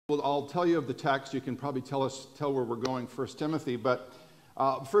Well, I'll tell you of the text. You can probably tell where we're going, 1 Timothy. But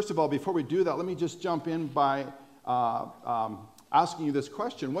first of all, before we do that, let me just jump in by asking you this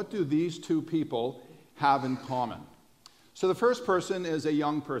question. What do these two people have in common? So the first person is a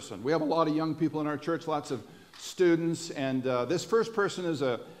young person. We have a lot of young people in our church, lots of students. And this first person is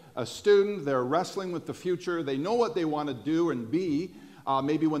a student. They're wrestling with the future. They know what they want to do and be,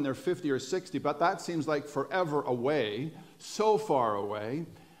 maybe when they're 50 or 60. But that seems like forever away, so far away.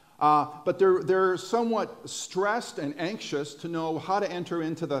 But they're somewhat stressed and anxious to know how to enter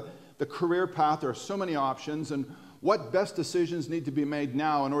into the career path. There are so many options, and what best decisions need to be made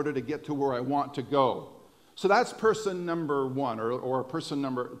now in order to get to where I want to go. So that's person number one, or person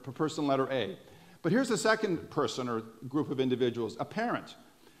letter A. But here's the second person or group of individuals, a parent,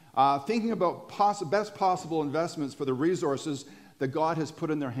 thinking about best possible investments for the resources that God has put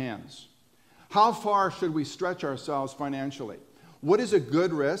in their hands. How far should we stretch ourselves financially? What is a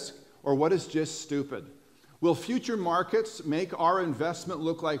good risk, or what is just stupid? Will future markets make our investment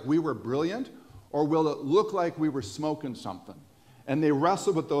look like we were brilliant, or will it look like we were smoking something? And they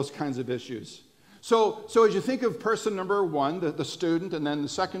wrestle with those kinds of issues. So as you think of person number one, the student, and then the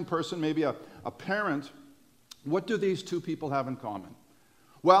second person, maybe a parent, what do these two people have in common?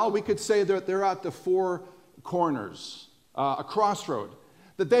 Well, we could say that they're at the four corners, a crossroad,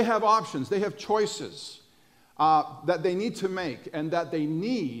 that they have options, they have choices that they need to make, and that they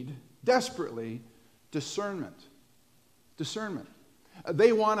need desperately discernment. Discernment.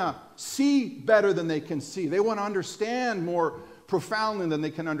 They want to see better than they can see. They want to understand more profoundly than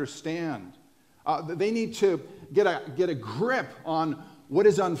they can understand. They need to get a grip on what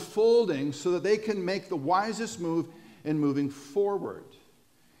is unfolding so that they can make the wisest move in moving forward.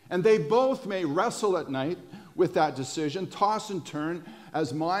 And they both may wrestle at night with that decision, toss and turn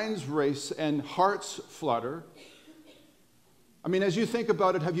as minds race and hearts flutter. I mean, as you think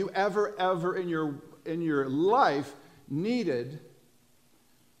about it, have you ever in your life needed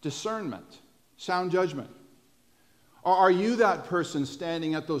discernment, sound judgment? Or are you that person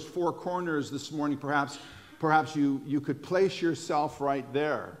standing at those four corners this morning? Perhaps you could place yourself right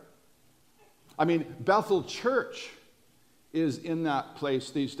there. I mean, Bethel Church is in that place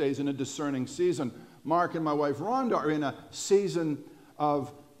these days in a discerning season. Mark and my wife Rhonda are in a season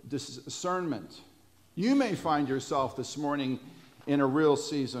of discernment. You may find yourself this morning in a real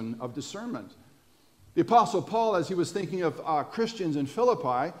season of discernment. The Apostle Paul, as he was thinking of Christians in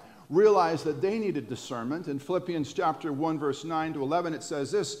Philippi, realized that they needed discernment. In Philippians chapter 1, verse 9 to 11, it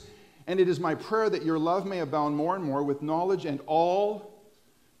says this, "And it is my prayer that your love may abound more and more with knowledge and all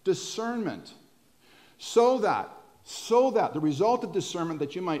discernment, so that the result of discernment,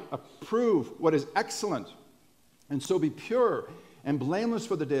 that you might approve what is excellent, and so be pure and blameless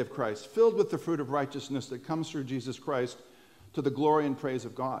for the day of Christ, filled with the fruit of righteousness that comes through Jesus Christ, to the glory and praise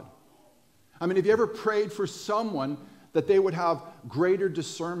of God." I mean, have you ever prayed for someone that they would have greater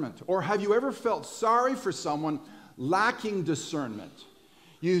discernment? Or have you ever felt sorry for someone lacking discernment?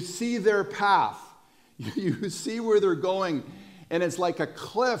 You see their path, you see where they're going, and it's like a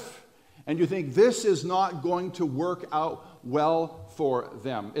cliff, and you think this is not going to work out well for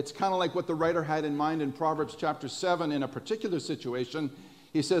them. It's kind of like what the writer had in mind in Proverbs chapter 7 in a particular situation.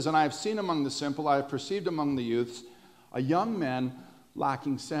 He says, "And I have seen among the simple, I have perceived among the youths, a young man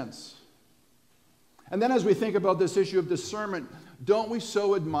lacking sense." And then as we think about this issue of discernment, don't we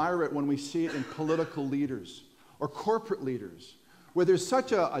so admire it when we see it in political leaders or corporate leaders, where there's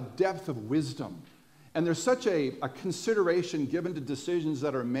such a depth of wisdom, and there's such a consideration given to decisions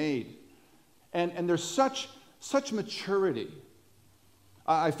that are made, and there's such maturity.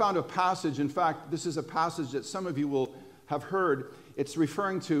 I found a passage, in fact, this is a passage that some of you will have heard. It's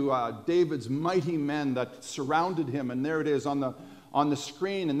referring to David's mighty men that surrounded him, and there it is on the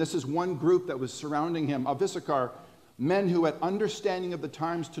screen, and this is one group that was surrounding him, of Issachar, men who had understanding of the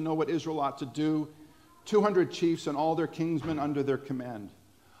times to know what Israel ought to do, 200 chiefs and all their kingsmen under their command.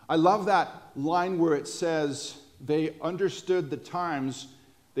 I love that line where it says they understood the times,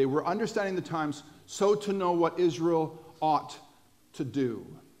 they were understanding the times, so to know what Israel ought to do.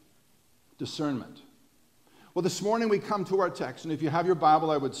 Discernment. Well, this morning we come to our text, and if you have your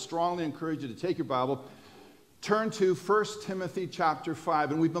Bible, I would strongly encourage you to take your Bible, turn to 1 Timothy chapter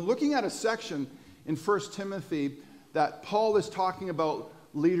 5. And we've been looking at a section in 1 Timothy that Paul is talking about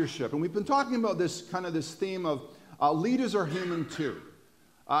leadership. And we've been talking about this theme of leaders are human too.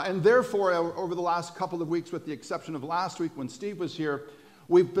 And therefore, over the last couple of weeks, with the exception of last week when Steve was here,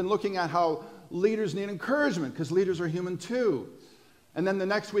 we've been looking at how leaders need encouragement because leaders are human too. And then the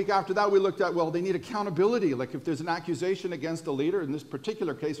next week after that, we looked at, well, they need accountability. Like if there's an accusation against a leader, in this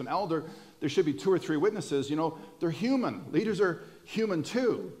particular case, an elder, there should be 2 or 3 witnesses. You know, they're human. Leaders are human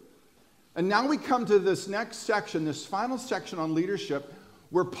too. And now we come to this next section, this final section on leadership,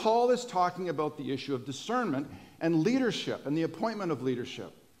 where Paul is talking about the issue of discernment and leadership and the appointment of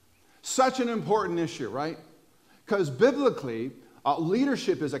leadership. Such an important issue, right? Because biblically,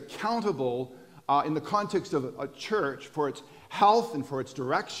 leadership is accountable in the context of a church for its health and for its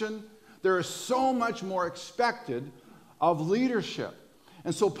direction. There is so much more expected of leadership.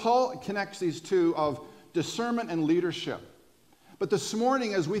 And so Paul connects these two of discernment and leadership. But this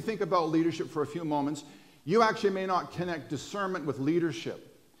morning, as we think about leadership for a few moments, you actually may not connect discernment with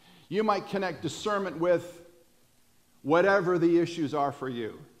leadership. You might connect discernment with whatever the issues are for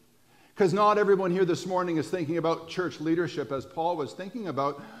you. Because not everyone here this morning is thinking about church leadership as Paul was thinking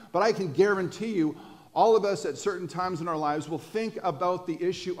about, but I can guarantee you, all of us at certain times in our lives will think about the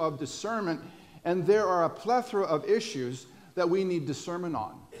issue of discernment, and there are a plethora of issues that we need discernment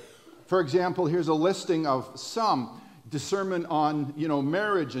on. For example, here's a listing of some. Discernment on,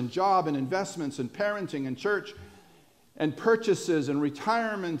 marriage and job and investments and parenting and church and purchases and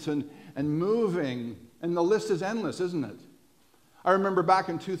retirement and moving, and the list is endless, isn't it? I remember back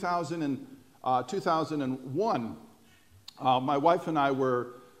in 2001, my wife and I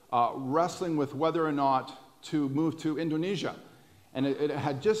were wrestling with whether or not to move to Indonesia. And it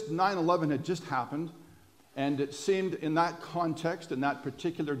had just, 9/11 had just happened, and it seemed in that context, in that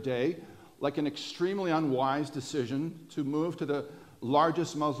particular day, like an extremely unwise decision to move to the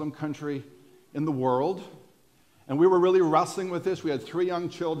largest Muslim country in the world. And we were really wrestling with this. We had 3 young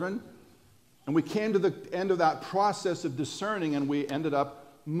children. And we came to the end of that process of discerning, and we ended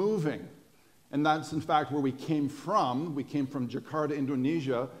up moving. And that's, in fact, where we came from. We came from Jakarta,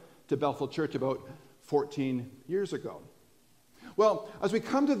 Indonesia, to Bethel Church about 14 years ago. Well, as we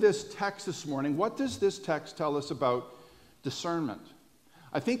come to this text this morning, what does this text tell us about discernment?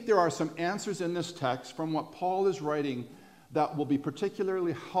 I think there are some answers in this text from what Paul is writing that will be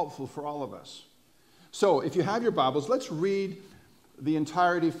particularly helpful for all of us. So, if you have your Bibles, let's read the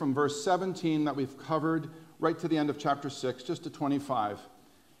entirety from verse 17 that we've covered right to the end of chapter 6, just to 25,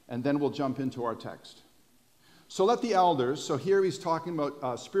 and then we'll jump into our text. So let the elders, so here he's talking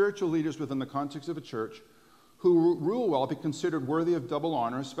about spiritual leaders within the context of a church, who rule well, be considered worthy of double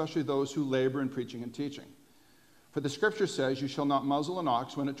honor, especially those who labor in preaching and teaching. For the scripture says, you shall not muzzle an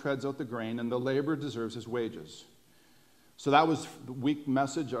ox when it treads out the grain, and the laborer deserves his wages. So that was week 1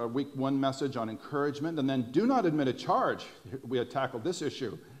 message on encouragement. And then do not admit a charge, we had tackled this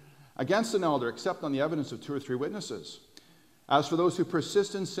issue, against an elder except on the evidence of 2 or 3 witnesses. As for those who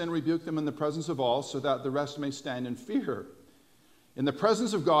persist in sin, rebuke them in the presence of all, so that the rest may stand in fear. In the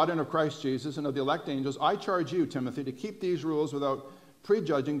presence of God and of Christ Jesus and of the elect angels, I charge you, Timothy, to keep these rules without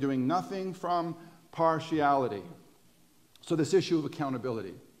prejudging, doing nothing from partiality. So this issue of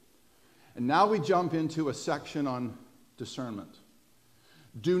accountability. And now we jump into a section on discernment.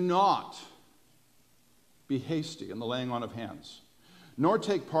 Do not be hasty in the laying on of hands, nor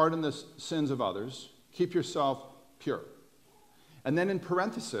take part in the sins of others. Keep yourself pure. And then in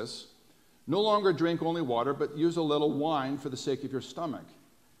parenthesis, no longer drink only water, but use a little wine for the sake of your stomach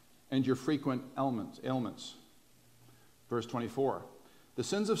and your frequent ailments. Verse 24. The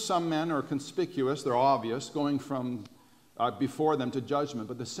sins of some men are conspicuous, they're obvious, going from before them to judgment,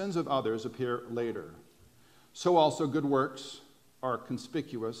 but the sins of others appear later. So also good works are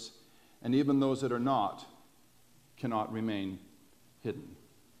conspicuous, and even those that are not cannot remain hidden.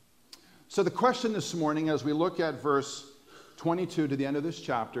 So the question this morning, as we look at verse 22 to the end of this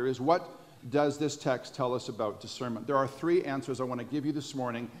chapter, is what does this text tell us about discernment? There are 3 answers I want to give you this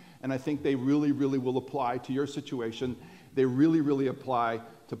morning, and I think they really, really will apply to your situation. They really, really apply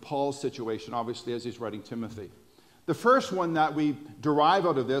to Paul's situation, obviously, as he's writing Timothy. The first one that we derive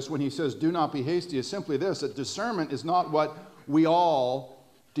out of this when he says, do not be hasty, is simply this, that discernment is not what we all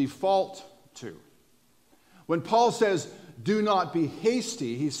default to. When Paul says, do not be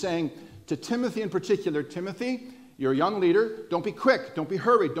hasty, he's saying to Timothy in particular, Timothy, you're a young leader, don't be quick, don't be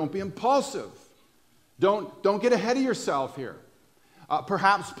hurried, don't be impulsive. Don't get ahead of yourself here.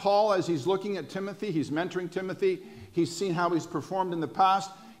 Perhaps Paul, as he's looking at Timothy, he's mentoring Timothy, he's seen how he's performed in the past,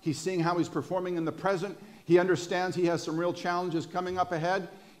 he's seeing how he's performing in the present. He understands he has some real challenges coming up ahead.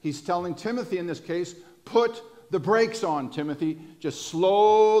 He's telling Timothy in this case, put the brakes on, Timothy. Just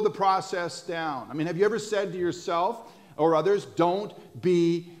slow the process down. I mean, have you ever said to yourself or others, don't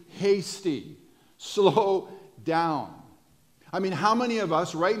be hasty. Slow down. I mean, how many of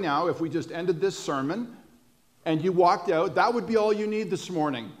us right now, if we just ended this sermon and you walked out, that would be all you need this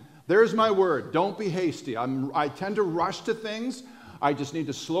morning. There's my word. Don't be hasty. I tend to rush to things. I just need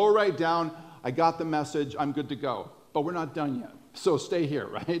to slow right down. I got the message. I'm good to go. But we're not done yet. So stay here,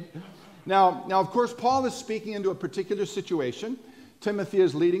 right? Now, of course, Paul is speaking into a particular situation. Timothy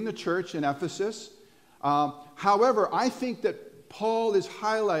is leading the church in Ephesus. However, I think that Paul is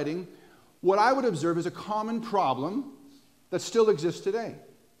highlighting what I would observe as a common problem that still exists today.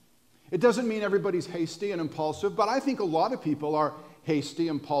 It doesn't mean everybody's hasty and impulsive, but I think a lot of people are hasty,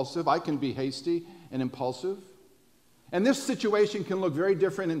 impulsive. I can be hasty and impulsive. And this situation can look very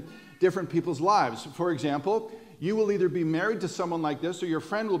different in different people's lives. For example, you will either be married to someone like this or your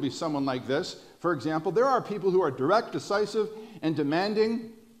friend will be someone like this. For example, there are people who are direct, decisive, and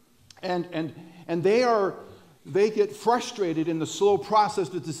demanding, and they get frustrated in the slow process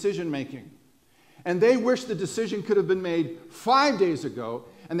of decision making. And they wish the decision could have been made 5 days ago,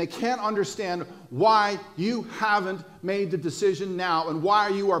 and they can't understand why you haven't made the decision now and why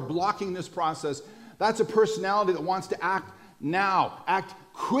you are blocking this process. That's a personality that wants to act now, act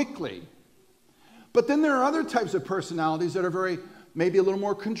quickly. But then there are other types of personalities that are maybe a little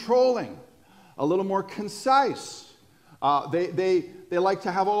more controlling, a little more concise. They like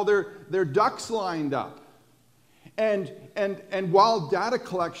to have all their ducks lined up. And while data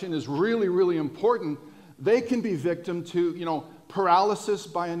collection is really, really important, they can be victim to, paralysis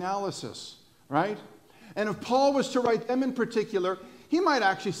by analysis, right? And if Paul was to write them in particular, he might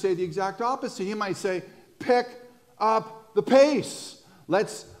actually say the exact opposite. He might say, pick up the pace.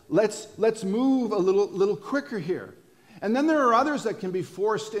 Let's move a little quicker here. And then there are others that can be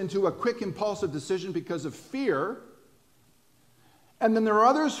forced into a quick, impulsive decision because of fear. And then there are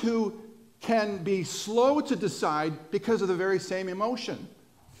others who can be slow to decide because of the very same emotion,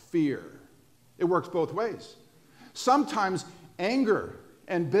 fear. It works both ways. Sometimes anger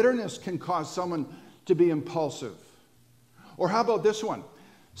and bitterness can cause someone to be impulsive. Or how about this one?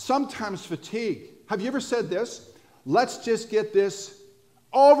 Sometimes fatigue. Have you ever said this? Let's just get this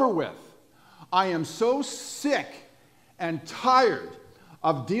over with. I am so sick and tired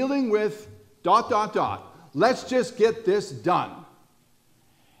of dealing with ... Let's just get this done.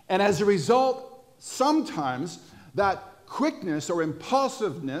 And as a result, sometimes that quickness or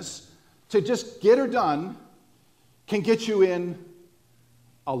impulsiveness to just get her done can get you in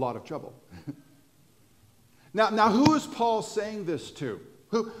a lot of trouble. Now, who is Paul saying this to?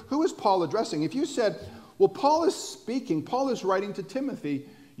 Who is Paul addressing? If you said, well, Paul is speaking, Paul is writing to Timothy,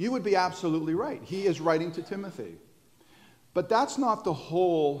 you would be absolutely right. He is writing to Timothy. But that's not the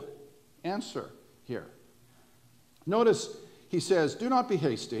whole answer here. Notice he says, do not be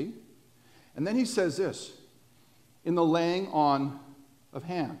hasty. And then he says this, in the laying on of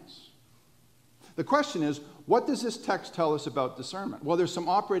hands. The question is, what does this text tell us about discernment? Well, there's some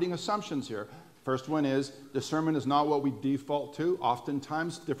operating assumptions here. First one is, discernment is not what we default to.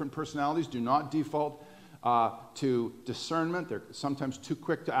 Oftentimes, different personalities do not default to discernment. They're sometimes too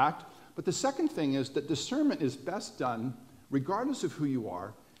quick to act. But the second thing is that discernment is best done, regardless of who you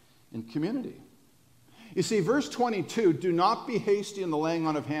are, in community. You see, verse 22, do not be hasty in the laying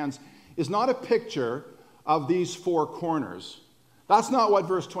on of hands, is not a picture of these four corners. That's not what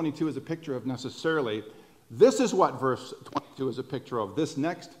verse 22 is a picture of necessarily. This is what verse 22 is a picture of, this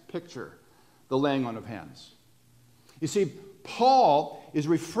next picture, the laying on of hands. You see, Paul is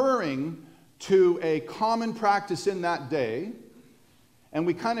referring to a common practice in that day, and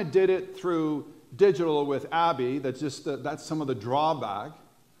we kind of did it through digital with Abby. That's some of the drawback.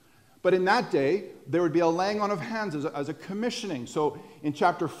 But in that day, there would be a laying on of hands as a commissioning. So in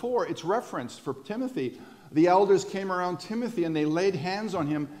chapter 4, it's referenced for Timothy. The elders came around Timothy and they laid hands on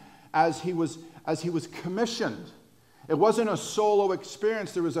him as he was commissioned. It wasn't a solo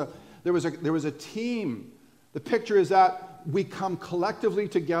experience. There was a team. The picture is that we come collectively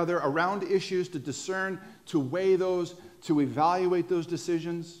together around issues to discern, to weigh those, to evaluate those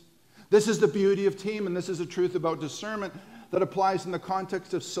decisions. This is the beauty of team, and this is the truth about discernment that applies in the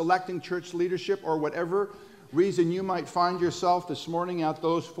context of selecting church leadership or whatever reason you might find yourself this morning at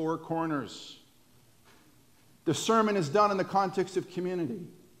those four corners. Discernment is done in the context of community.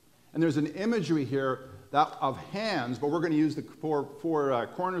 And there's an imagery here of hands, but we're going to use the four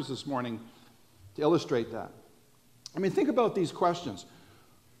corners this morning to illustrate that. I mean, think about these questions.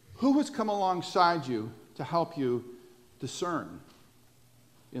 Who has come alongside you to help you discern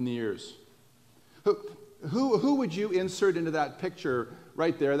in the years? Who would you insert into that picture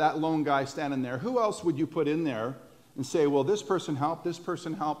right there, that lone guy standing there? Who else would you put in there and say, well, this person helped, this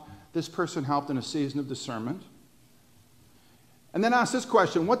person helped, this person helped in a season of discernment? And then ask this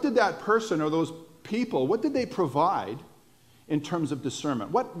question, what did that person or those people, what did they provide in terms of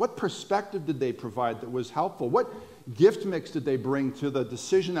discernment? What perspective did they provide that was helpful? What gift mix did they bring to the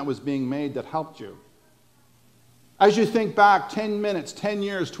decision that was being made that helped you? As you think back 10 minutes, 10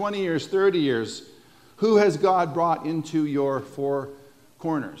 years, 20 years, 30 years, who has God brought into your four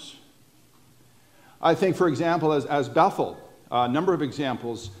corners? I think, for example, as Bethel, a number of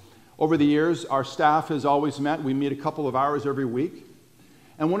examples. Over the years, our staff has always met. We meet a couple of hours every week.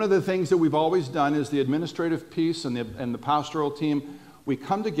 And one of the things that we've always done is the administrative piece and the pastoral team, we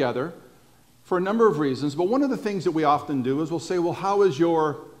come together for a number of reasons. But one of the things that we often do is we'll say, well, how is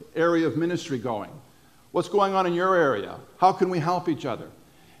your area of ministry going? What's going on in your area? How can we help each other?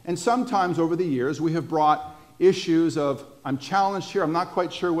 And sometimes over the years, we have brought issues of, I'm challenged here, I'm not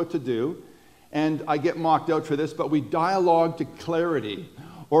quite sure what to do, and I get mocked out for this, but we dialogue to clarity,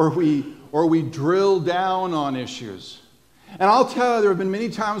 or we drill down on issues. And I'll tell you, there have been many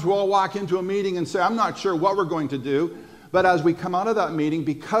times where I'll walk into a meeting and say, I'm not sure what we're going to do, but as we come out of that meeting,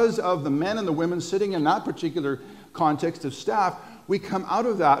 because of the men and the women sitting in that particular context of staff, we come out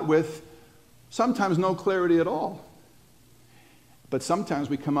of that with sometimes no clarity at all. But sometimes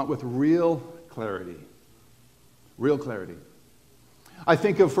we come out with real clarity. Real clarity. I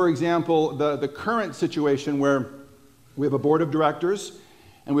think of, for example, the current situation where we have a board of directors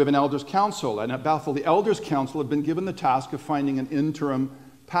and we have an elders council. And at Bethel, the elders council have been given the task of finding an interim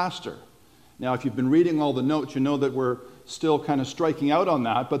pastor. Now, if you've been reading all the notes, you know that we're still kind of striking out on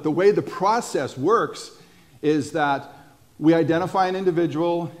that. But the way the process works is that we identify an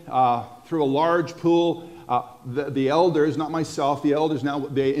individual through a large pool. The elders, not myself, the elders now,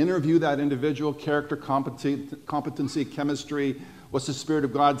 they interview that individual, character, competency, chemistry, what's the Spirit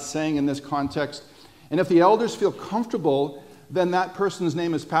of God saying in this context. And if the elders feel comfortable, then that person's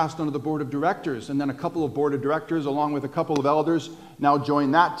name is passed on to the board of directors. And then a couple of board of directors, along with a couple of elders, now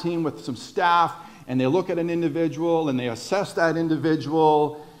join that team with some staff, and they look at an individual, and they assess that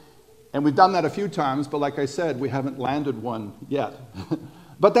individual. And we've done that a few times, but like I said, we haven't landed one yet.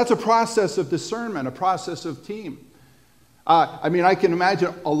 But that's a process of discernment, a process of team. I mean, I can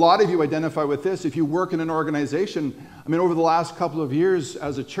imagine a lot of you identify with this. If you work in an organization, I mean, over the last couple of years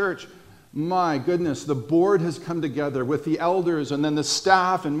as a church, my goodness, the board has come together with the elders and then the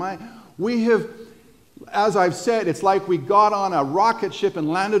staff. And we have, as I've said, it's like we got on a rocket ship and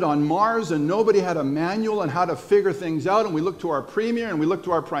landed on Mars and nobody had a manual on how to figure things out. And we looked to our premier and we looked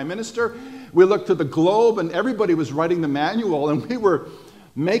to our prime minister. We looked to the globe and everybody was writing the manual and we were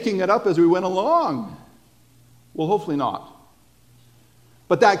making it up as we went along. Well, hopefully not.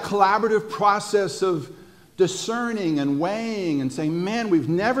 But that collaborative process of discerning and weighing and saying, man, we've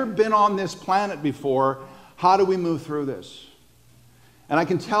never been on this planet before. How do we move through this? And I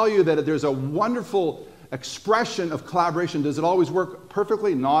can tell you that there's a wonderful expression of collaboration. Does it always work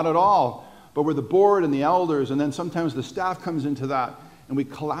perfectly? Not at all. But we're the board and the elders, and then sometimes the staff comes into that, and we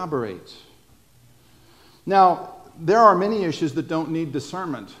collaborate. Now, there are many issues that don't need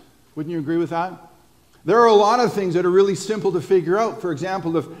discernment. Wouldn't you agree with that? There are a lot of things that are really simple to figure out. For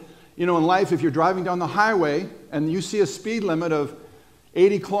example, if in life, if you're driving down the highway and you see a speed limit of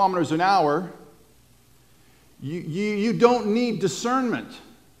 80 kilometers an hour, you don't need discernment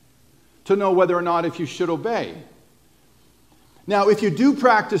to know whether or not if you should obey. Now, if you do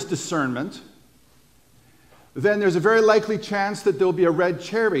practice discernment, then there's a very likely chance that there'll be a red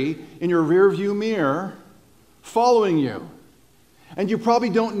cherry in your rearview mirror following you. And you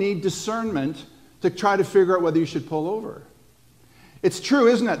probably don't need discernment to try to figure out whether you should pull over. It's true,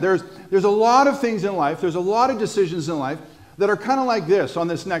 isn't it? There's a lot of things in life, there's a lot of decisions in life that are kind of like this on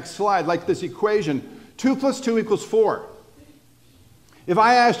this next slide, like this equation, 2 + 2 = 4. If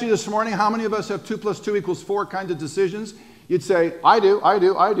I asked you this morning, how many of us have 2 + 2 = 4 kinds of decisions, you'd say, I do.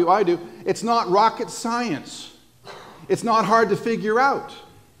 It's not rocket science. It's not hard to figure out.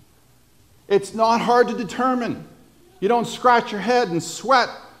 It's not hard to determine. You don't scratch your head and sweat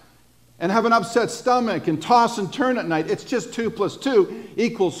and have an upset stomach and toss and turn at night. It's just 2 +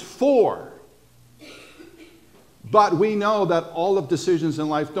 2 = 4. But we know that all of decisions in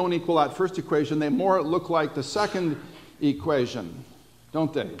life don't equal that first equation. They more look like the second equation,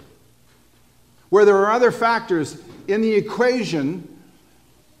 don't they? Where there are other factors in the equation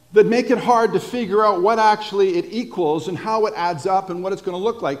that make it hard to figure out what actually it equals and how it adds up and what it's going to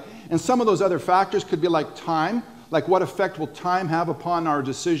look like. And some of those other factors could be like time. Like what effect will time have upon our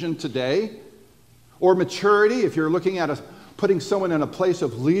decision today? Or maturity, if you're looking at putting someone in a place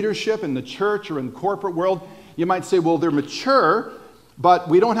of leadership in the church or in the corporate world, you might say, well, they're mature, but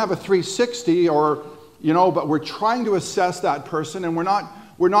we don't have a 360 but we're trying to assess that person and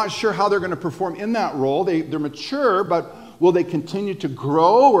we're not sure how they're going to perform in that role. They're mature, but will they continue to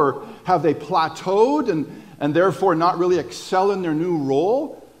grow or have they plateaued and therefore not really excel in their new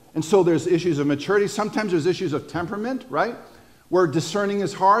role? And so there's issues of maturity. Sometimes there's issues of temperament, right? Where discerning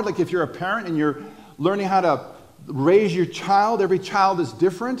is hard. Like if you're a parent and you're learning how to raise your child. Every child is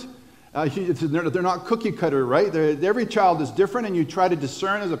different. They're not cookie cutter, right? Every child is different, and you try to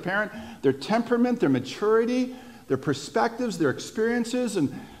discern as a parent their temperament, their maturity, their perspectives, their experiences,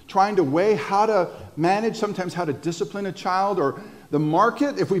 and trying to weigh how to manage, sometimes how to discipline a child, or the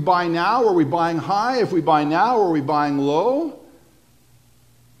market. If we buy now, are we buying high? If we buy now, are we buying low?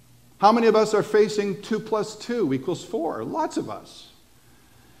 How many of us are facing 2 + 2 = 4? Lots of us.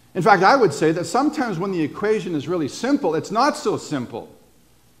 In fact, I would say that sometimes when the equation is really simple, it's not so simple.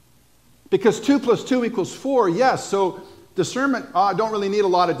 Because 2 + 2 = 4, yes, so discernment, I don't really need a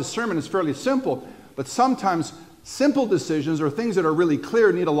lot of discernment, it's fairly simple. But sometimes simple decisions or things that are really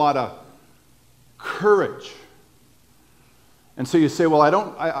clear need a lot of courage. And so you say, well, I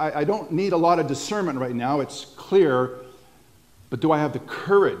don't need a lot of discernment right now, it's clear, but do I have the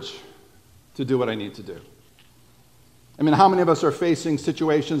courage to do what I need to do? I mean, how many of us are facing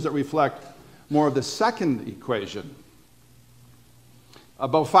situations that reflect more of the second equation?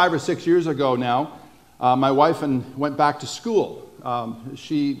 About 5 or 6 years ago now, my wife went back to school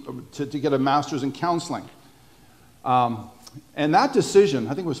to get a master's in counseling. And that decision,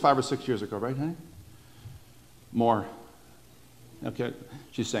 I think it was 5 or 6 years ago, right, honey? More. Okay,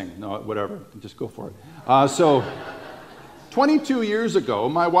 she's saying, no, whatever, just go for it. So 22 years ago,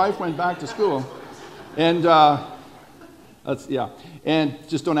 my wife went back to school, and and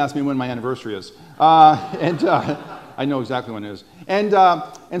just don't ask me when my anniversary is. I know exactly when it is.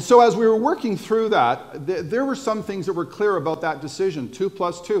 And so as we were working through that, there were some things that were clear about that decision, 2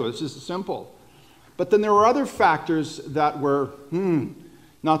 + 2, it's just simple. But then there were other factors that were,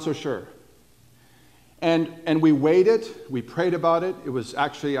 not so sure. And we waited, we prayed about it. It was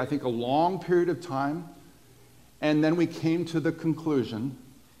actually, I think, a long period of time. And then we came to the conclusion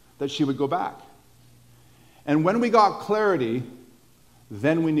that she would go back. And when we got clarity,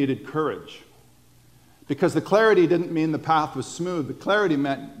 then we needed courage. Because the clarity didn't mean the path was smooth. The clarity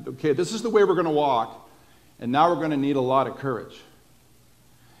meant, okay, this is the way we're going to walk, and now we're going to need a lot of courage.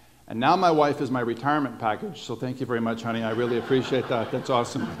 And now my wife is my retirement package, so thank you very much, honey. I really appreciate that. That's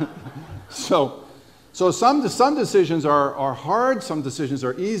awesome. So some decisions are hard, some decisions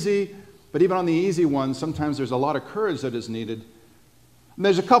are easy, but even on the easy ones, sometimes there's a lot of courage that is needed. And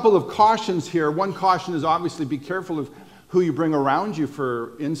there's a couple of cautions here. One caution is obviously be careful of who you bring around you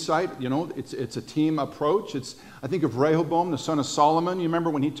for insight. You know, it's a team approach. I think of Rehoboam, the son of Solomon. You remember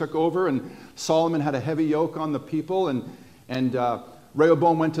when he took over and Solomon had a heavy yoke on the people, and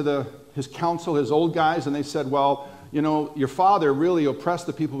Rehoboam went to his council, his old guys, and they said, well, you know, your father really oppressed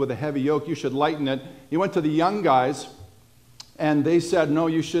the people with a heavy yoke. You should lighten it. He went to the young guys, and they said, no,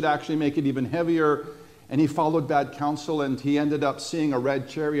 you should actually make it even heavier. And he followed bad counsel, and he ended up seeing a red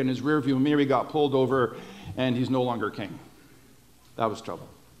chariot in his rearview mirror. He got pulled over, and he's no longer king. That was trouble.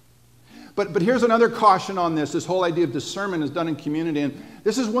 But here's another caution on this. This whole idea of discernment is done in community. And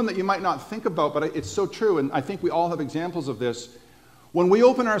this is one that you might not think about, but it's so true. And I think we all have examples of this. When we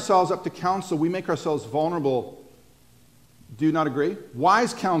open ourselves up to counsel, we make ourselves vulnerable. Do you not agree?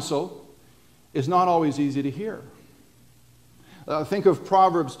 Wise counsel is not always easy to hear. Think of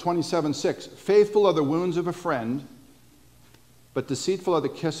Proverbs 27:6. Faithful are the wounds of a friend, but deceitful are the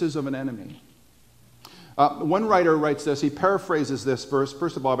kisses of an enemy. One writer writes this. He paraphrases this verse,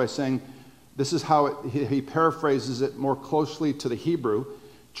 first of all, by saying, this is how he paraphrases it more closely to the Hebrew.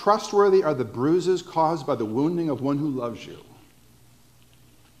 Trustworthy are the bruises caused by the wounding of one who loves you.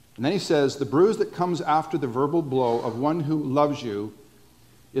 And then he says, the bruise that comes after the verbal blow of one who loves you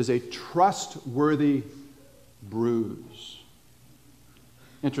is a trustworthy bruise.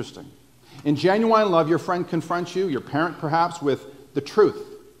 Interesting. In genuine love, your friend confronts you, your parent perhaps, with the truth.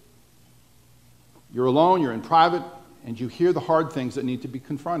 You're alone, you're in private, and you hear the hard things that need to be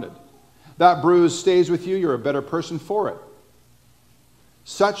confronted. That bruise stays with you, you're a better person for it.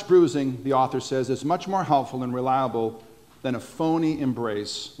 Such bruising, the author says, is much more helpful and reliable than a phony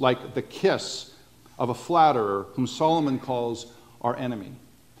embrace, like the kiss of a flatterer whom Solomon calls our enemy.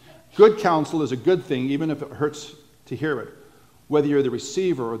 Good counsel is a good thing, even if it hurts to hear it, whether you're the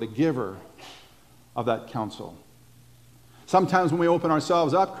receiver or the giver of that counsel. Sometimes when we open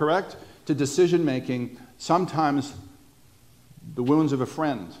ourselves up, correct, to decision making, sometimes the wounds of a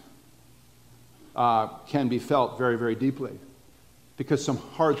friend can be felt very, very deeply, because some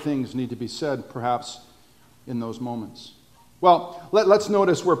hard things need to be said, perhaps, in those moments. Well, let's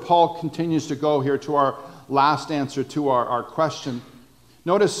notice where Paul continues to go here to our last answer to our question.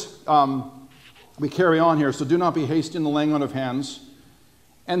 Notice we carry on here, so do not be hasty in the laying on of hands.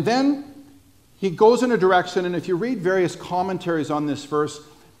 And then he goes in a direction, and if you read various commentaries on this verse,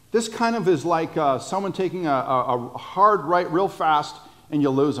 this kind of is like someone taking a hard right real fast, and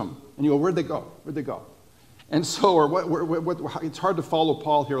you lose them. And you go, where'd they go? Where'd they go? And so, it's hard to follow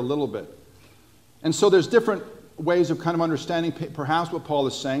Paul here a little bit. And so there's different ways of kind of understanding perhaps what Paul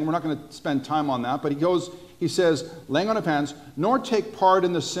is saying. We're not going to spend time on that, but he says, laying on of hands, nor take part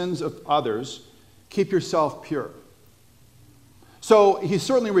in the sins of others, keep yourself pure. So he's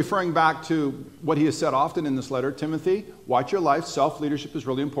certainly referring back to what he has said often in this letter, Timothy, watch your life. Self-leadership is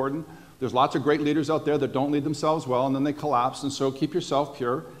really important. There's lots of great leaders out there that don't lead themselves well, and then they collapse, and so keep yourself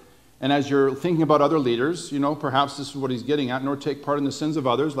pure. And as you're thinking about other leaders, perhaps this is what he's getting at, nor take part in the sins of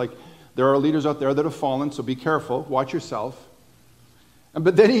others. Like, there are leaders out there that have fallen, so be careful, watch yourself.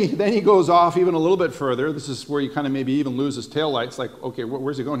 But then he goes off even a little bit further. This is where he kind of maybe even loses taillights, like, okay,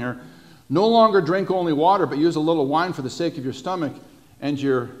 where's he going here? No longer drink only water, but use a little wine for the sake of your stomach and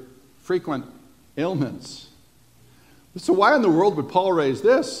your frequent ailments. So why in the world would Paul raise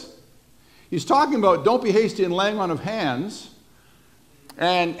this? He's talking about don't be hasty in laying on of hands,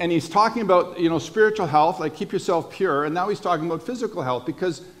 and he's talking about spiritual health, like keep yourself pure, and now he's talking about physical health,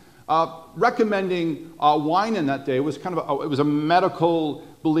 because recommending wine in that day was it was a medical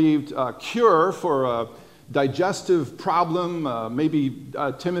believed cure for a digestive problem. Maybe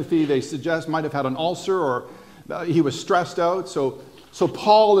Timothy, they suggest, might have had an ulcer, or he was stressed out. So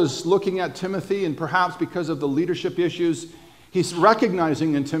Paul is looking at Timothy, and perhaps because of the leadership issues, he's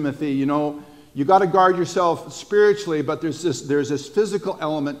recognizing in Timothy, you got to guard yourself spiritually, but there's this physical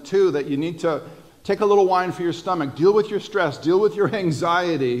element too, that you need to take a little wine for your stomach, deal with your stress, deal with your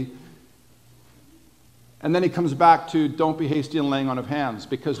anxiety. And then he comes back to don't be hasty in laying on of hands,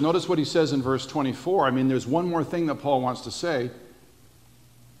 because notice what he says in verse 24. I mean, there's one more thing that Paul wants to say.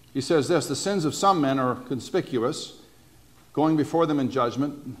 He says this, the sins of some men are conspicuous, going before them in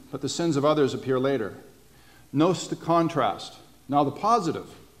judgment, but the sins of others appear later. Notice the contrast. Now the positive.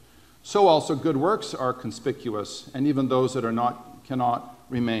 So also good works are conspicuous, and even those that are not cannot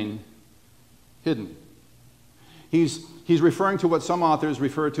remain hidden. He's referring to what some authors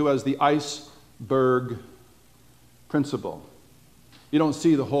refer to as the iceberg principle. You don't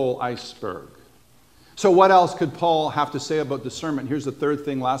see the whole iceberg. So what else could Paul have to say about discernment? Here's the third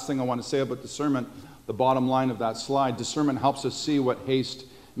thing, last thing I want to say about discernment, the bottom line of that slide. Discernment helps us see what haste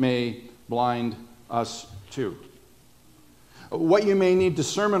may blind us to. What you may need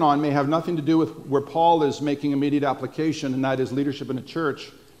discernment on may have nothing to do with where Paul is making immediate application, and that is leadership in a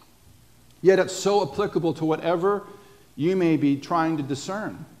church. Yet it's so applicable to whatever you may be trying to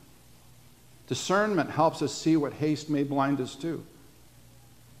discern. Discernment helps us see what haste may blind us to.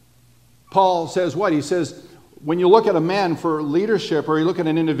 Paul says what? He says, when you look at a man for leadership, or you look at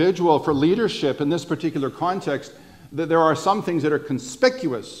an individual for leadership in this particular context, that there are some things that are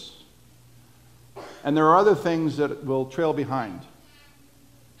conspicuous, and there are other things that will trail behind.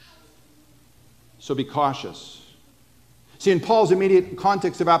 So be cautious. See, in Paul's immediate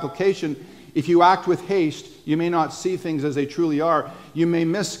context of application, if you act with haste, you may not see things as they truly are. You may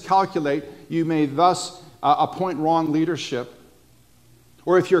miscalculate. You may thus appoint wrong leadership.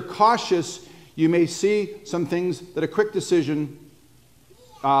 Or if you're cautious, you may see some things that a quick decision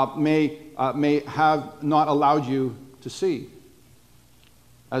may have not allowed you to see,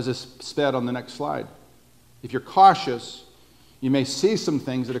 as is said on the next slide. If you're cautious, you may see some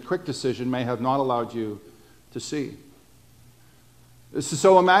things that a quick decision may have not allowed you to see.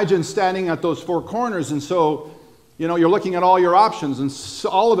 So imagine standing at those four corners, and so, you're looking at all your options,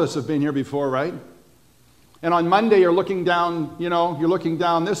 and all of us have been here before, right? And on Monday, you're looking down, you're looking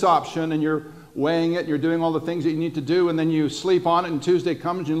down this option, and you're weighing it, you're doing all the things that you need to do, and then you sleep on it, and Tuesday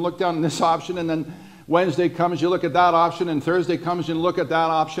comes, and you look down at this option, and then Wednesday comes, you look at that option, and Thursday comes, you look at that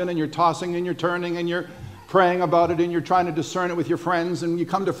option, and you're tossing and you're turning, and you're praying about it, and you're trying to discern it with your friends, and you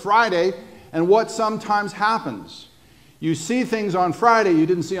come to Friday, and what sometimes happens? You see things on Friday you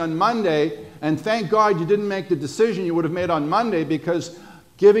didn't see on Monday, and thank God you didn't make the decision you would have made on Monday, because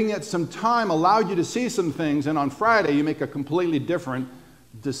giving it some time allowed you to see some things, and on Friday you make a completely different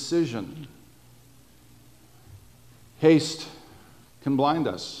decision. Haste can blind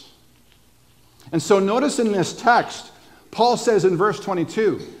us. And so notice in this text, Paul says in verse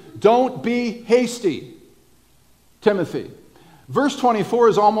 22, don't be hasty, Timothy. Verse 24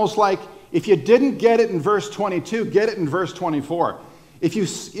 is almost like, if you didn't get it in verse 22, get it in verse 24. If you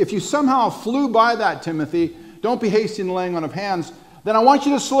somehow flew by that, Timothy, don't be hasty in the laying on of hands, then I want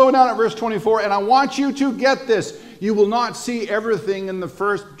you to slow down at verse 24, and I want you to get this. You will not see everything in the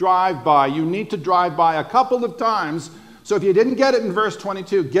first drive-by. You need to drive by a couple of times. So if you didn't get it in verse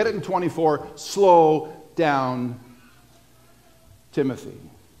 22, get it in 24. Slow down, Timothy.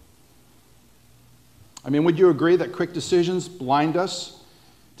 I mean, would you agree that quick decisions blind us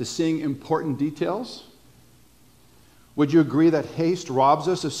to seeing important details? Would you agree that haste robs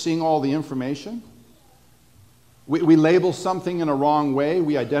us of seeing all the information? We label something in a wrong way.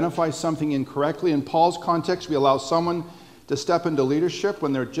 We identify something incorrectly. In Paul's context, we allow someone to step into leadership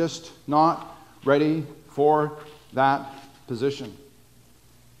when they're just not ready for that position.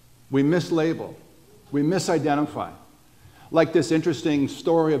 We mislabel. We misidentify. Like this interesting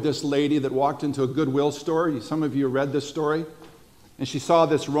story of this lady that walked into a Goodwill store. Some of you read this story. And she saw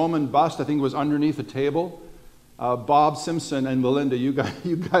this Roman bust, I think it was underneath a table. Bob Simpson and Melinda, you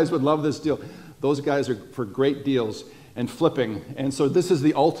guys would love this deal. Those guys are for great deals and flipping. And so this is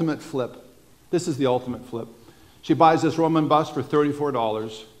the ultimate flip. This is the ultimate flip. She buys this Roman bust for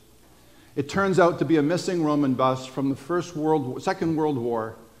 $34. It turns out to be a missing Roman bust from the Second World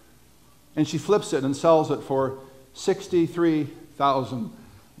War. And she flips it and sells it for $63,000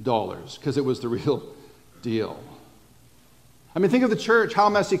 because it was the real deal. I mean, think of the church. How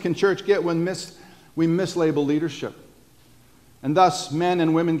messy can church get when we mislabel leadership? And thus, men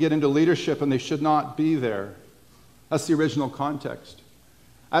and women get into leadership and they should not be there. That's the original context.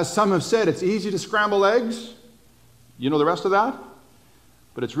 As some have said, it's easy to scramble eggs. You know the rest of that?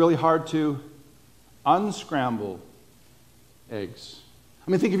 But it's really hard to unscramble eggs.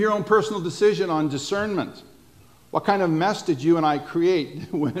 I mean, think of your own personal decision on discernment. What kind of mess did you and I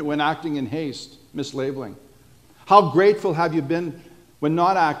create when acting in haste, mislabeling? How grateful have you been when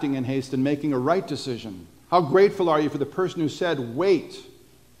not acting in haste and making a right decision? How grateful are you for the person who said, wait?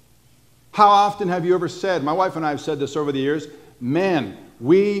 How often have you ever said, my wife and I have said this over the years, man,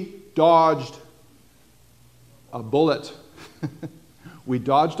 we dodged a bullet. We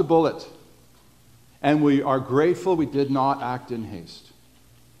dodged a bullet. And we are grateful we did not act in haste.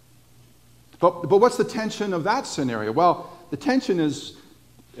 But what's the tension of that scenario? Well, the tension is,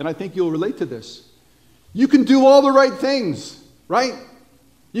 and I think you'll relate to this, you can do all the right things, right?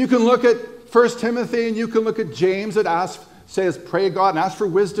 You can look at 1 Timothy and you can look at James that says, pray God and ask for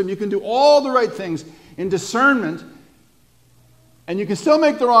wisdom. You can do all the right things in discernment and you can still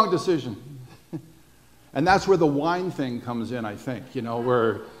make the wrong decision. And that's where the wine thing comes in, I think,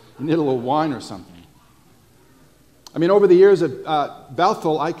 where you need a little wine or something. I mean, over the years at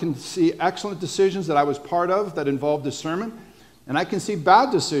Bethel, I can see excellent decisions that I was part of that involved discernment. And I can see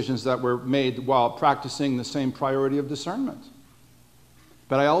bad decisions that were made while practicing the same priority of discernment.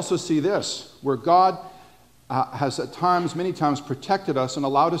 But I also see this, where God has at times, many times, protected us and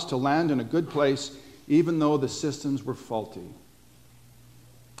allowed us to land in a good place, even though the systems were faulty.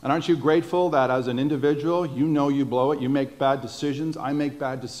 And aren't you grateful that as an individual, you blow it, you make bad decisions, I make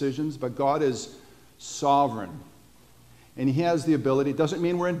bad decisions, but God is sovereign. And He has the ability, it doesn't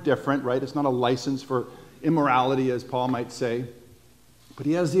mean we're indifferent, right? It's not a license for immorality, as Paul might say. But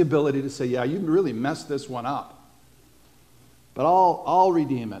He has the ability to say, yeah, you really messed this one up. But I'll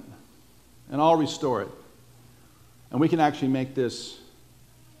redeem it. And I'll restore it. And we can actually make this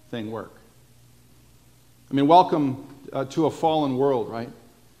thing work. I mean, welcome to a fallen world, right?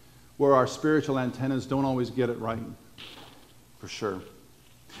 Where our spiritual antennas don't always get it right. For sure.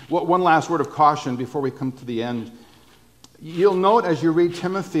 One last word of caution before we come to the end. You'll note as you read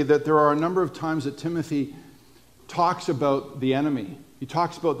Timothy that there are a number of times that Timothy talks about the enemy. He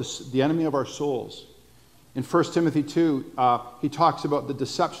talks about the enemy of our souls. In 1 Timothy 2, he talks about the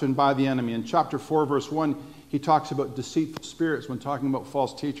deception by the enemy. In chapter 4, verse 1, he talks about deceitful spirits when talking about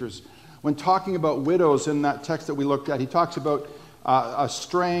false teachers. When talking about widows in that text that we looked at, he talks about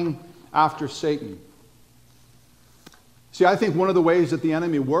straying after Satan. See, I think one of the ways that the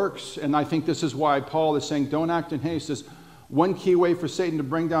enemy works, and I think this is why Paul is saying don't act in haste, is one key way for Satan to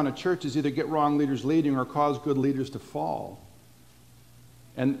bring down a church is either get wrong leaders leading or cause good leaders to fall.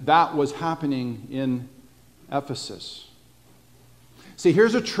 And that was happening in Ephesus. See,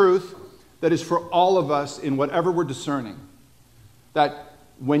 here's a truth that is for all of us in whatever we're discerning. That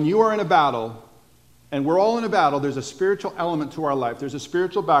when you are in a battle, and we're all in a battle, there's a spiritual element to our life. There's a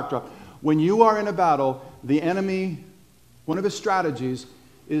spiritual backdrop. When you are in a battle, the enemy, one of his strategies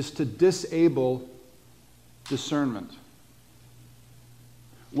is to disable discernment.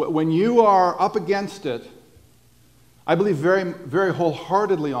 When you are up against it, I believe very, very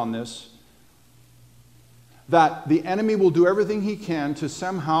wholeheartedly on this, that the enemy will do everything he can to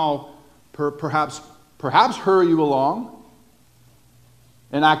somehow perhaps hurry you along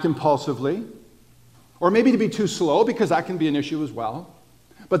and act impulsively, or maybe to be too slow, because that can be an issue as well.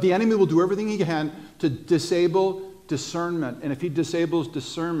 But the enemy will do everything he can to disable discernment. And if he disables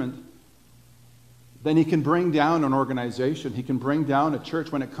discernment, then he can bring down an organization. He can bring down a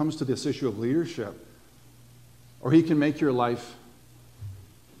church when it comes to this issue of leadership. Or he can make your life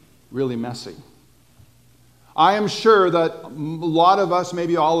really messy. I am sure that a lot of us,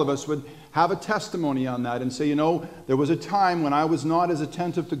 maybe all of us, would have a testimony on that and say, there was a time when I was not as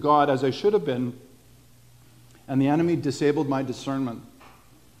attentive to God as I should have been, And the enemy disabled my discernment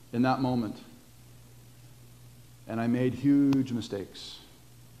in that moment. And I made huge mistakes.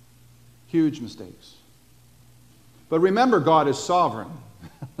 Huge mistakes. But remember, God is sovereign.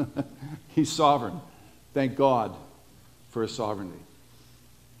 He's sovereign. Thank God for His sovereignty.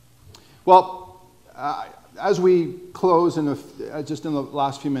 Well, as we close, just in the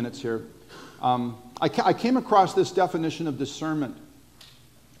last few minutes here, I came across this definition of discernment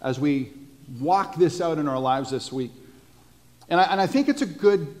as we walk this out in our lives this week. And I think it's a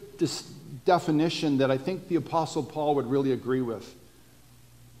good definition that I think the Apostle Paul would really agree with.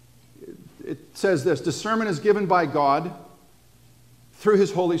 It says this: discernment is given by God through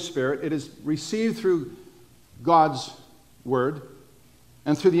His Holy Spirit. It is received through God's Word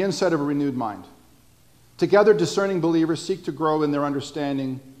and through the insight of a renewed mind. Together, discerning believers seek to grow in their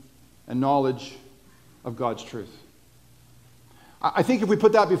understanding and knowledge of God's truth. I think if we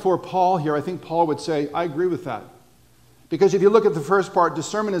put that before Paul here, I think Paul would say, I agree with that. Because if you look at the first part,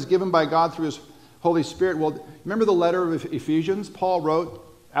 discernment is given by God through His Holy Spirit. Well, remember the letter of Ephesians? Paul wrote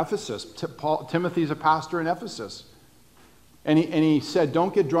Ephesus. Timothy's a pastor in Ephesus. And he said,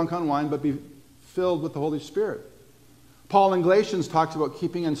 don't get drunk on wine, but be filled with the Holy Spirit. Paul in Galatians talks about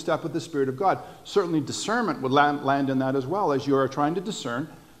keeping in step with the Spirit of God. Certainly discernment would land in that as well. As you are trying to discern,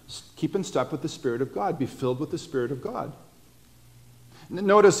 keep in step with the Spirit of God. Be filled with the Spirit of God.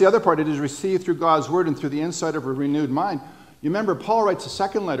 Notice the other part. It is received through God's Word and through the insight of a renewed mind. You remember, Paul writes a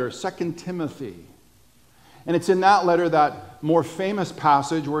second letter, 2 Timothy. And it's in that letter, that more famous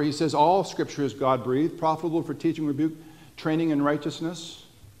passage where he says, all Scripture is God-breathed, profitable for teaching, rebuke, training in righteousness.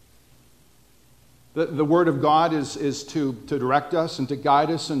 The Word of God is to direct us and to guide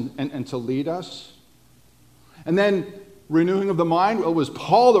us and to lead us. And then renewing of the mind. It was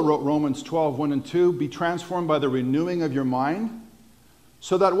Paul that wrote Romans 12, 1 and 2. Be transformed by the renewing of your mind.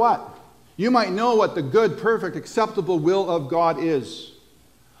 So that what? You might know what the good, perfect, acceptable will of God is.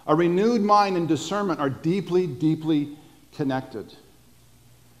 A renewed mind and discernment are deeply, deeply connected.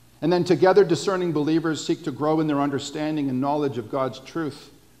 And then together, discerning believers seek to grow in their understanding and knowledge of God's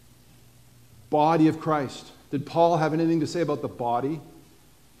truth. Body of Christ. Did Paul have anything to say about the body?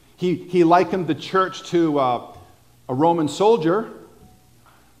 He likened the church to a Roman soldier,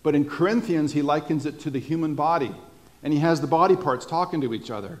 but in Corinthians, he likens it to the human body. And he has the body parts talking to each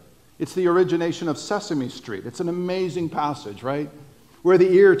other. It's the origination of Sesame Street. It's an amazing passage, right? Where the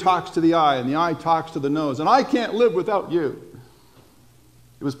ear talks to the eye and the eye talks to the nose. And I can't live without you.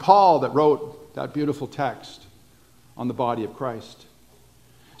 It was Paul that wrote that beautiful text on the body of Christ.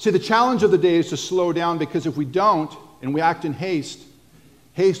 See, the challenge of the day is to slow down, because if we don't and we act in haste,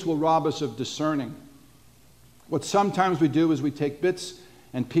 haste will rob us of discerning. What sometimes we do is we take bits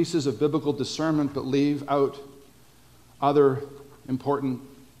and pieces of biblical discernment but leave out other important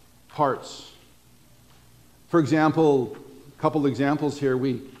parts. For example, a couple examples here.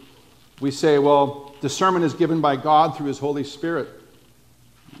 We say, well, discernment is given by God through His Holy Spirit.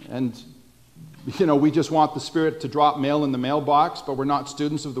 And, we just want the Spirit to drop mail in the mailbox, but we're not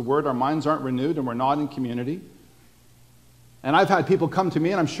students of the Word. Our minds aren't renewed, and we're not in community. And I've had people come to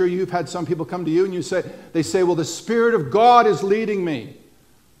me, and I'm sure you've had some people come to you, and they say, well, the Spirit of God is leading me.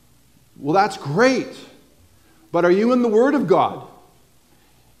 Well, that's great. But are you in the Word of God?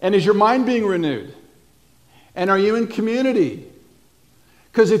 And is your mind being renewed? And are you in community?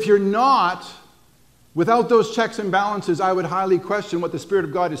 Because if you're not, without those checks and balances, I would highly question what the Spirit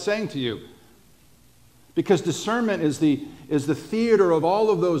of God is saying to you. Because discernment is the theater of all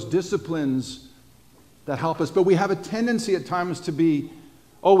of those disciplines that help us. But we have a tendency at times to be,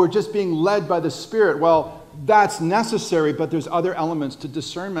 we're just being led by the Spirit. Well, that's necessary, but there's other elements to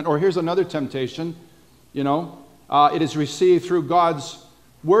discernment. Or here's another temptation, it is received through God's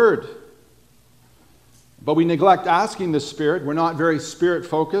Word. But we neglect asking the Spirit. We're not very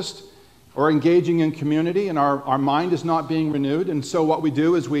Spirit-focused or engaging in community, and our mind is not being renewed. And so what we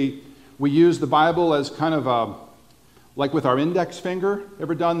do is we use the Bible as kind of like with our index finger.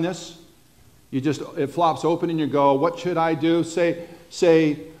 Ever done this? It flops open and you go, what should I do?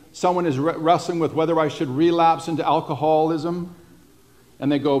 Say someone is wrestling with whether I should relapse into alcoholism. And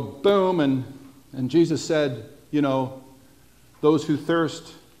they go, boom, and Jesus said, those who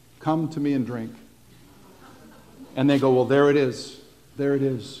thirst, come to me and drink. And they go, well, there it is. There it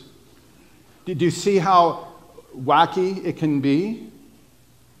is. Do you see how wacky it can be?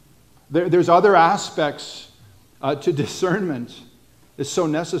 There's other aspects to discernment. It's so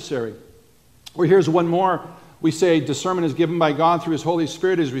necessary. Or here's one more. We say discernment is given by God through His Holy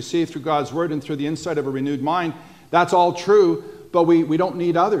Spirit, is received through God's Word and through the insight of a renewed mind. That's all true, but we don't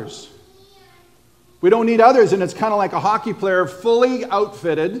need others. We don't need others, and it's kind of like a hockey player fully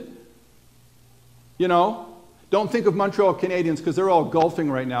outfitted, Don't think of Montreal Canadiens because they're all golfing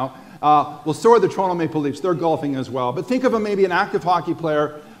right now. Well, so are the Toronto Maple Leafs. They're golfing as well. But think of maybe an active hockey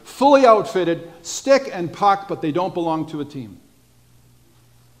player, fully outfitted, stick and puck, but they don't belong to a team.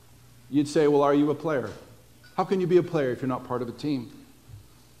 You'd say, well, are you a player? How can you be a player if you're not part of a team?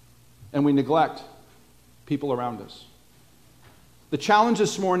 And we neglect people around us. The challenge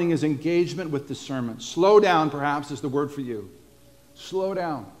this morning is engagement with discernment. Slow down, perhaps, is the word for you. Slow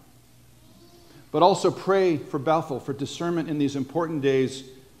down. But also pray for Bethel, for discernment in these important days,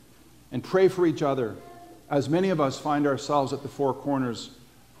 and pray for each other, as many of us find ourselves at the four corners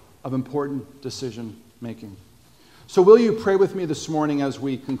of important decision making. So will you pray with me this morning as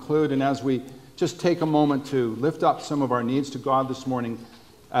we conclude and as we just take a moment to lift up some of our needs to God this morning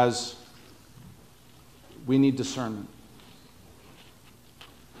as we need discernment.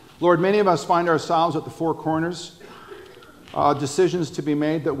 Lord, many of us find ourselves at the four corners, decisions to be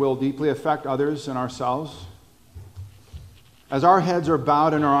made that will deeply affect others and ourselves. As our heads are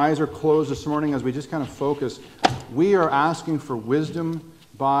bowed and our eyes are closed this morning, as we just kind of focus, we are asking for wisdom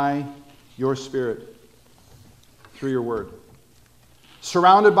by your Spirit through your word.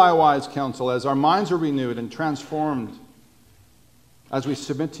 Surrounded by wise counsel, as our minds are renewed and transformed, as we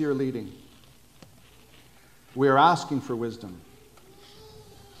submit to your leading, we are asking for wisdom.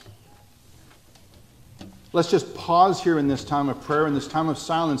 Let's just pause here in this time of prayer, in this time of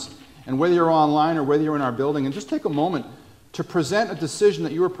silence, and whether you're online or whether you're in our building, and just take a moment to present a decision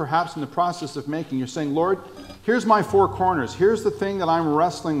that you were perhaps in the process of making. You're saying, Lord, here's my four corners. Here's the thing that I'm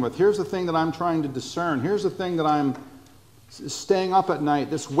wrestling with. Here's the thing that I'm trying to discern. Here's the thing that I'm staying up at night.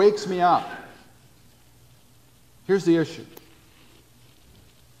 This wakes me up. Here's the issue.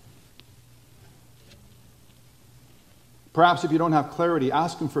 Perhaps if you don't have clarity,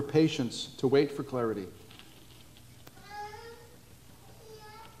 ask Him for patience to wait for clarity.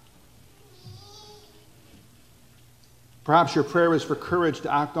 Perhaps your prayer is for courage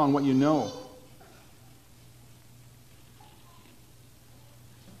to act on what you know.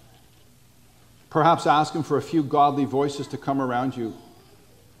 Perhaps ask Him for a few godly voices to come around you.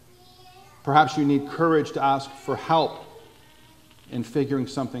 Perhaps you need courage to ask for help in figuring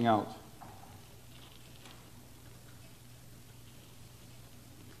something out.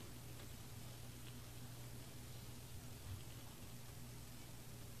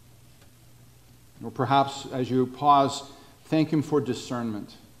 Or perhaps as you pause, thank Him for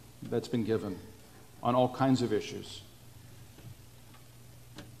discernment that's been given on all kinds of issues.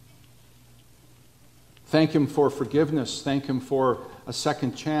 Thank Him for forgiveness. Thank Him for a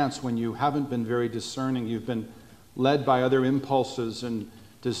second chance when you haven't been very discerning. You've been led by other impulses and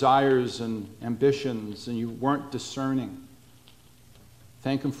desires and ambitions, and you weren't discerning.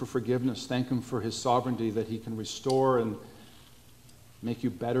 Thank Him for forgiveness. Thank Him for His sovereignty, that He can restore and make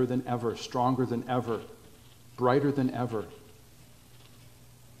you better than ever, stronger than ever, brighter than ever.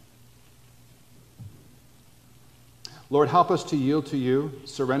 Lord, help us to yield to you,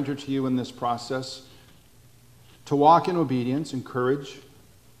 surrender to you in this process, to walk in obedience and courage.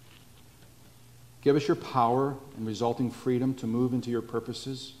 Give us your power and resulting freedom to move into your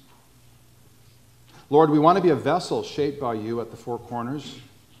purposes. Lord, we want to be a vessel shaped by you at the four corners,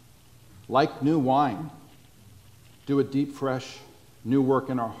 like new wine. Do a deep, fresh, new work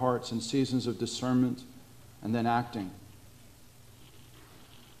in our hearts in seasons of discernment and then acting.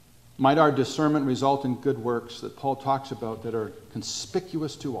 Might our discernment result in good works that Paul talks about that are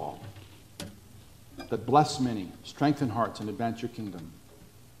conspicuous to all, that bless many, strengthen hearts, and advance your kingdom.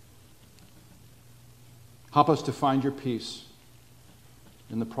 Help us to find your peace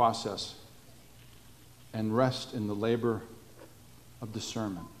in the process and rest in the labor of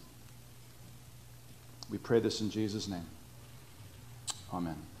discernment. We pray this in Jesus' name.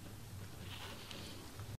 Amen.